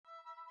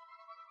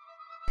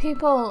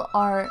People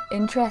are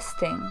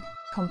interesting,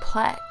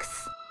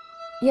 complex,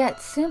 yet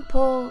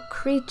simple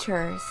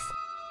creatures.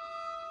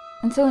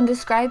 And so in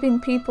describing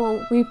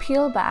people, we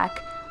peel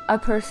back a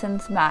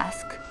person's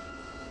mask,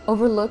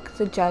 overlook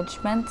the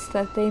judgments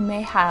that they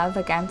may have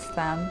against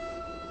them,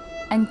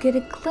 and get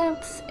a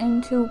glimpse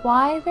into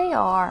why they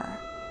are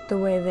the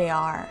way they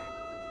are.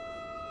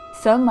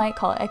 Some might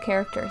call it a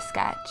character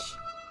sketch,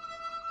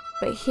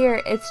 but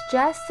here it's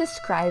just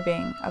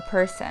describing a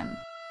person.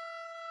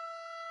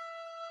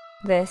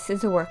 This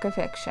is a work of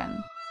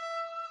fiction.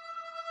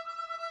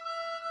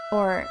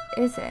 Or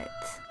is it?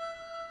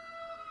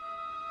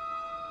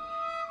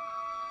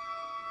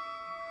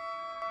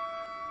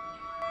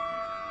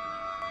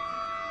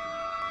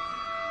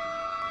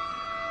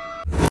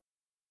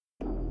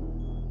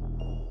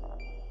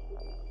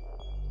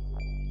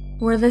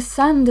 Where the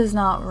sun does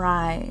not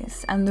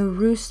rise and the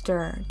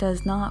rooster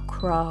does not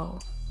crow,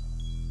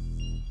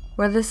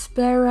 where the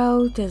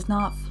sparrow does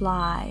not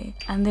fly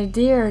and the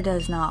deer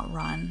does not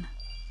run,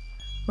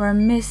 where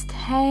mist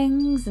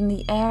hangs in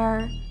the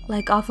air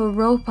like off a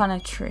rope on a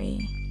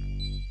tree,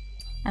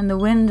 and the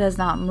wind does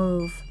not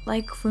move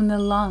like from the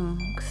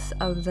lungs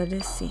of the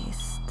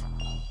deceased.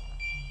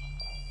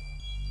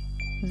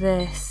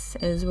 This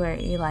is where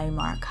Eli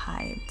Mark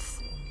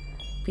hides,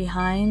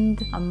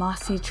 behind a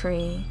mossy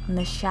tree in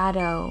the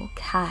shadow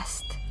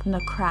cast from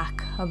the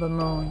crack of a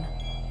moon.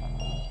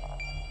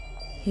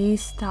 He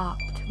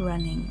stopped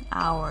running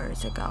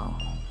hours ago,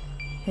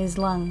 his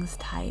lungs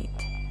tight,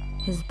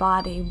 his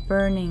body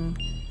burning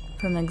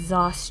from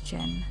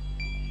exhaustion.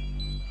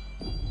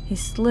 He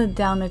slid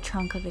down the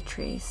trunk of the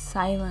tree,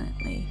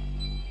 silently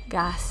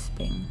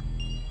gasping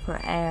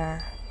for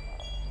air.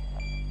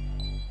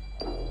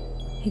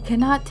 He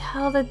cannot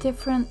tell the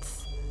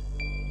difference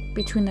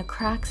between the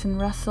cracks and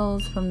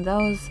rustles from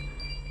those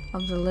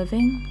of the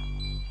living,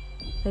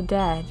 the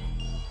dead,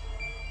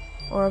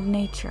 or of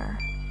nature,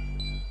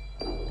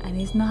 and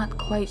he's not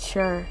quite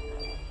sure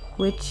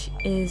which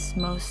is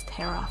most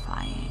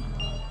terrifying.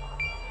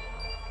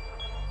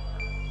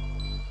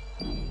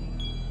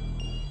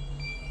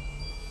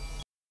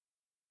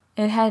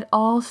 It had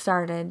all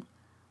started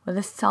with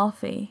a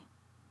selfie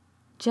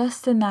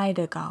just a night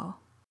ago.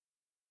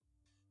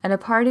 At a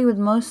party with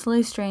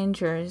mostly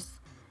strangers,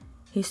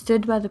 he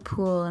stood by the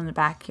pool in the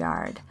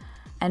backyard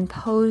and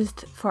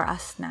posed for a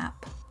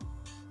snap.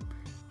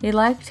 He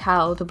liked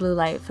how the blue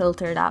light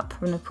filtered up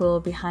from the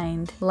pool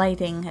behind,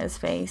 lighting his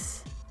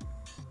face.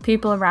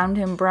 People around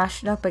him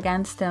brushed up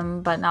against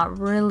him, but not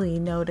really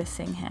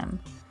noticing him.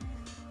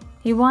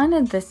 He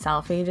wanted this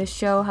selfie to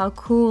show how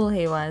cool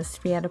he was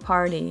to be at a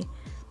party,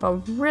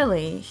 but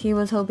really, he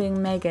was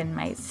hoping Megan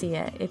might see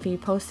it if he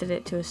posted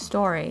it to a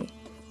story.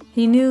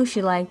 He knew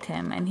she liked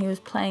him, and he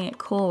was playing it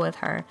cool with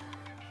her.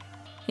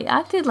 He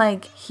acted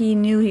like he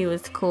knew he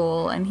was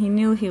cool, and he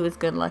knew he was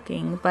good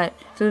looking, but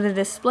through the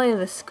display of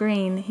the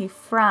screen, he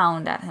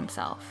frowned at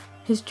himself.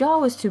 His jaw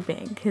was too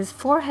big, his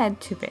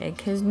forehead too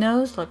big, his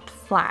nose looked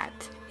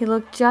flat. He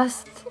looked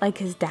just like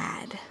his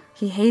dad.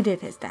 He hated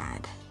his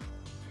dad.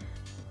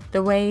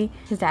 The way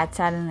his dad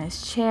sat in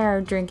his chair,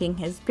 drinking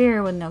his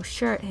beer with no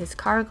shirt, his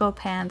cargo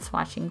pants,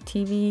 watching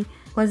TV,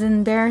 was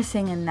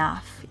embarrassing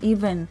enough,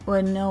 even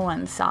when no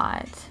one saw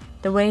it.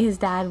 The way his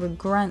dad would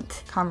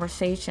grunt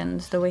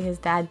conversations, the way his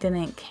dad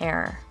didn't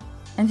care.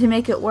 And to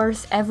make it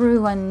worse,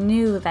 everyone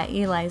knew that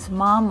Eli's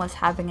mom was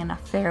having an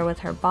affair with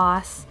her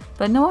boss,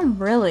 but no one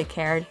really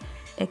cared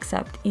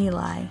except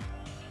Eli.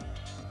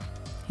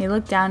 He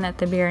looked down at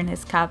the beer in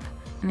his cup,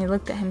 and he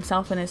looked at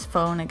himself in his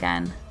phone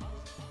again.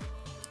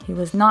 He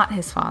was not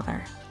his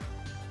father.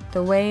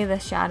 The way the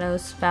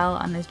shadows fell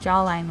on his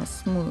jawline was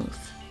smooth.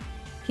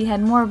 He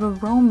had more of a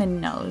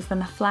Roman nose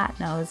than a flat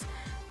nose,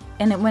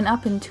 and it went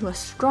up into a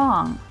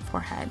strong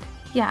forehead.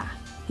 Yeah,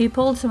 he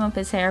pulled some of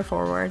his hair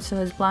forward so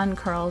his blonde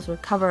curls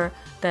would cover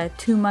the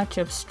too much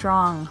of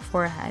strong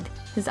forehead.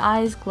 His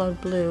eyes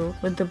glowed blue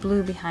with the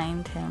blue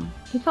behind him.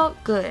 He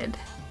felt good.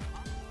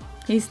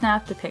 He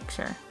snapped a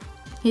picture.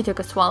 He took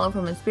a swallow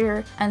from his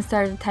beer and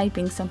started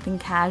typing something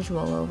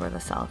casual over the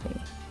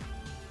selfie.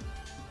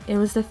 It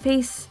was the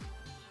face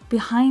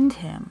behind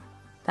him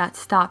that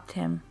stopped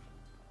him.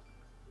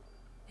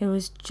 It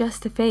was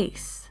just a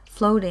face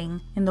floating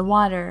in the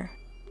water.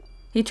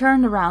 He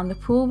turned around. The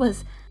pool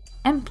was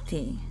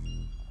empty.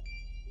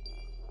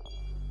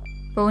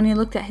 But when he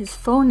looked at his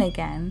phone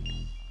again,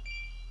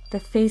 the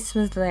face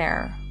was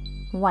there,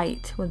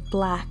 white with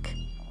black,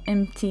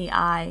 empty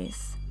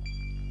eyes.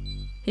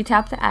 He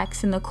tapped the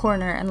X in the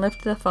corner and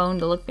lifted the phone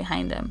to look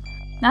behind him.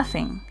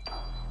 Nothing.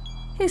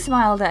 He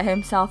smiled at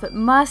himself. It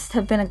must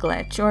have been a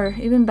glitch, or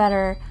even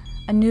better,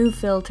 a new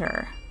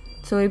filter.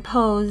 So he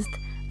posed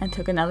and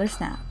took another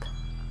snap.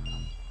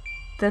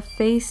 The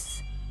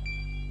face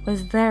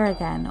was there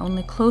again,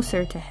 only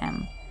closer to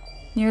him,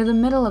 near the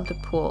middle of the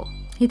pool.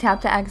 He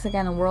tapped the X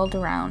again and whirled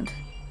around.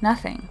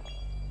 Nothing.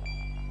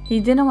 He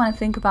didn't want to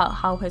think about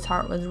how his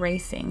heart was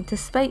racing,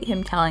 despite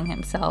him telling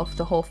himself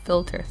the whole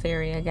filter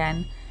theory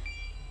again.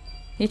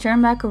 He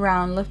turned back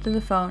around, lifted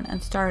the phone,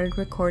 and started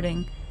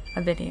recording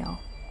a video.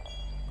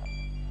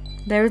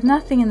 There was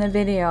nothing in the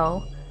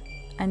video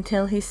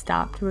until he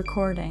stopped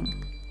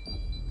recording.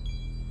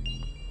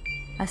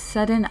 A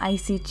sudden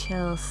icy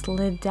chill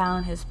slid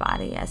down his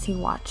body as he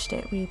watched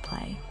it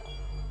replay.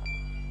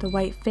 The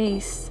white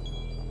face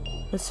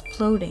was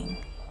floating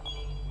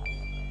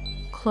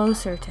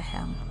closer to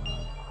him,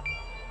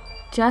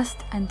 just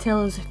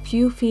until it was a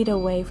few feet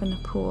away from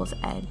the pool's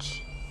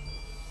edge.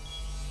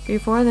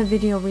 Before the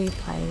video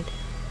replayed,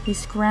 he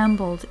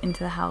scrambled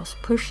into the house,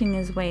 pushing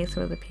his way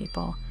through the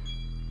people.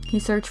 He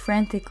searched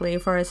frantically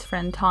for his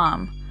friend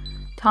Tom.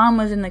 Tom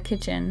was in the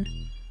kitchen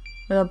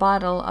with a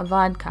bottle of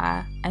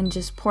vodka and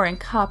just pouring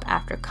cup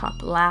after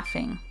cup,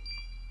 laughing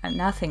at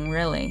nothing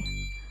really.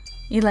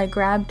 Eli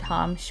grabbed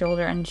Tom's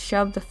shoulder and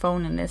shoved the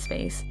phone in his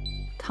face.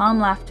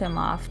 Tom laughed him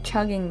off,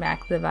 chugging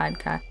back the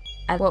vodka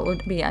at what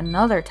would be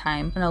another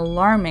time an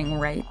alarming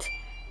rate,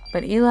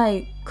 but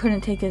Eli couldn't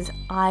take his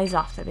eyes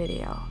off the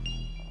video.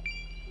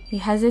 He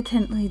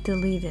hesitantly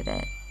deleted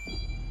it,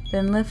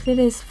 then lifted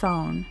his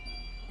phone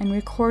and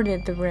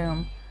recorded the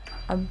room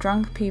of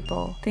drunk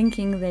people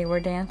thinking they were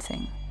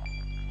dancing.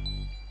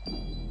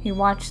 He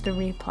watched the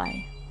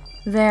replay.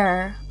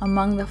 There,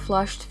 among the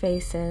flushed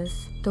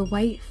faces, the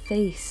white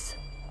face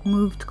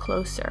moved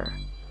closer,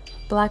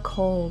 black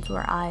holes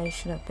where eyes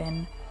should have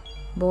been,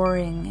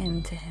 boring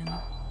into him.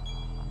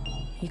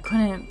 He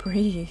couldn't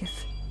breathe.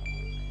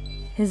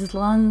 His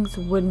lungs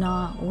would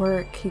not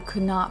work. He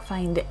could not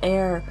find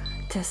air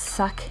to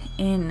suck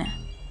in.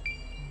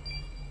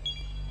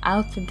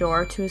 Out the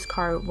door to his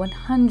car,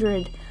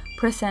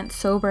 100%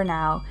 sober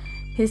now,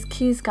 his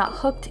keys got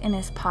hooked in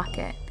his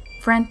pocket.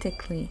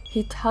 Frantically,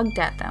 he tugged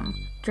at them,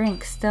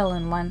 drink still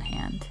in one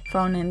hand,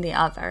 phone in the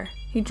other.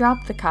 He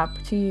dropped the cup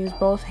to use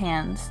both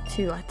hands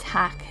to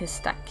attack his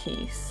stuck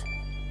keys.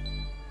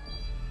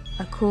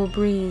 A cool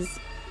breeze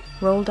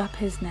rolled up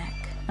his neck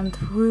and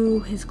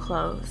through his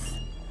clothes.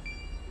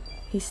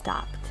 He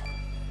stopped.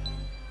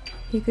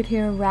 He could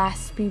hear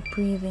raspy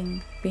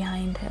breathing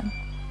behind him.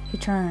 He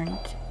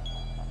turned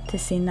to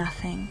see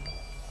nothing.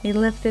 He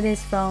lifted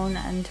his phone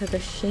and took a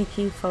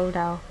shaky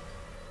photo.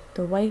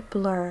 The white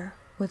blur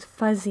with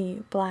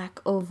fuzzy black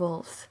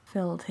ovals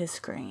filled his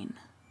screen.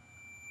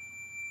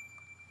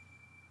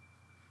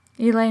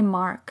 Eli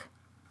Mark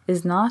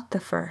is not the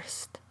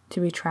first to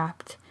be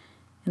trapped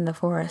in the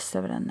forest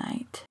of the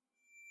night.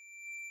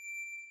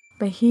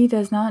 But he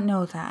does not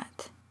know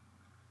that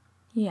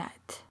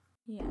yet.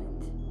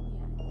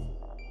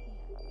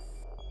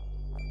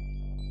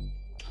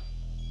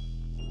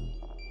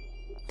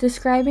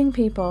 Describing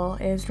People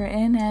is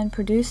written and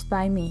produced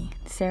by me,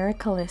 Sarah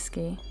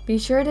Kaliski. Be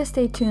sure to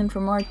stay tuned for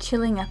more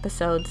chilling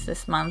episodes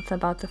this month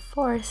about the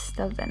forest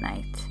of the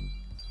night.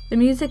 The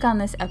music on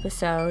this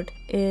episode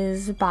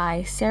is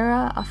by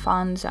Sarah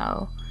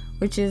Afonso,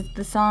 which is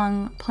the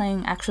song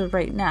playing actually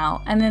right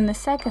now, and then the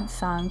second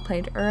song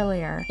played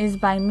earlier is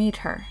by Meet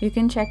Her. You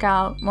can check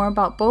out more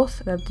about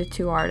both of the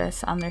two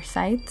artists on their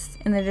sites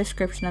in the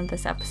description of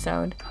this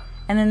episode.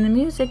 And then the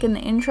music in the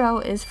intro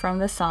is from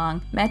the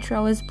song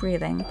Metro is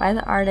Breathing by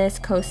the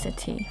artist Kosta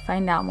T.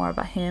 Find out more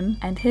about him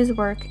and his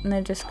work in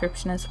the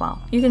description as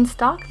well. You can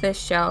stalk this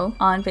show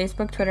on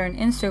Facebook, Twitter, and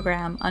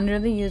Instagram under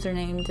the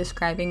username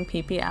Describing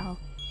PPL.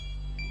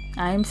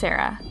 I'm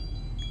Sarah,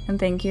 and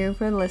thank you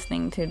for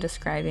listening to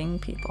Describing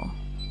People.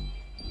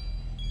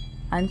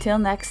 Until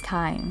next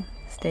time,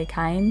 stay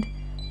kind,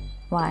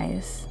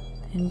 wise,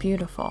 and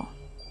beautiful.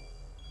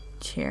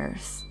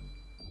 Cheers.